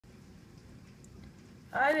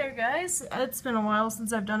Hi there guys, it's been a while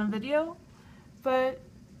since I've done a video, but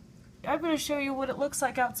I'm going to show you what it looks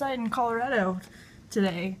like outside in Colorado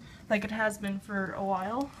today, like it has been for a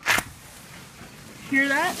while. Hear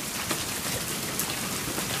that?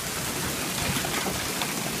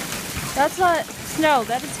 That's not snow,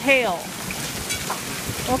 that is hail.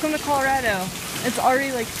 Welcome to Colorado. It's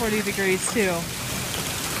already like 40 degrees too.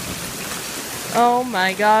 Oh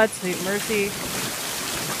my god, sweet mercy.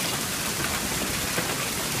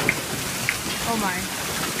 Oh my.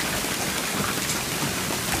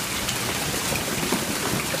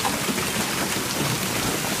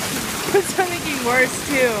 It's making worse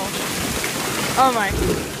too. Oh my.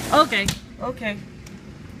 Okay. Okay.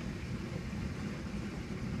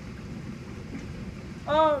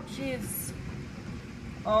 Oh jeez.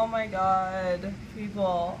 Oh my god.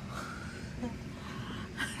 People.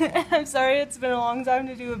 I'm sorry it's been a long time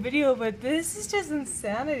to do a video, but this is just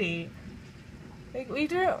insanity. Like,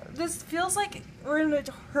 this feels like we're in a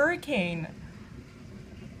hurricane.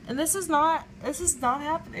 And this is not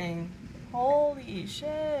happening. Holy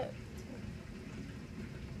shit.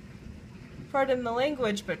 Pardon the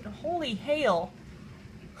language, but holy hail.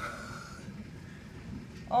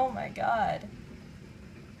 Oh my god.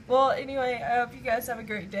 Well, anyway, I hope you guys have a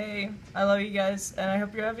great day. I love you guys, and I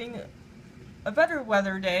hope you're having a better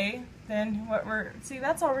weather day than what see,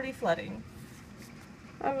 that's already flooding.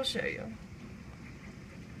 I will show you.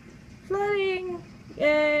 Flooding!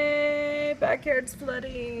 Yay! Backyard's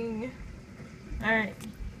flooding. Alright.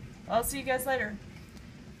 I'll see you guys later.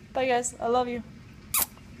 Bye guys. I love you.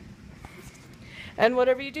 And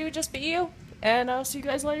whatever you do, just be you. And I'll see you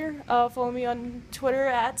guys later. Follow me on Twitter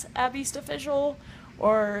at AbbyStuffOfficial,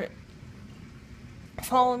 or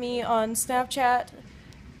follow me on Snapchat.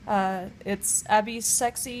 It's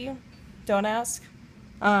AbbySexy. Don't ask.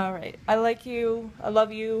 Alright. I like you. I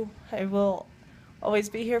love you. I will always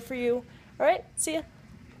be here for you. Alright, see ya.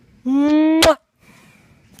 Mwah!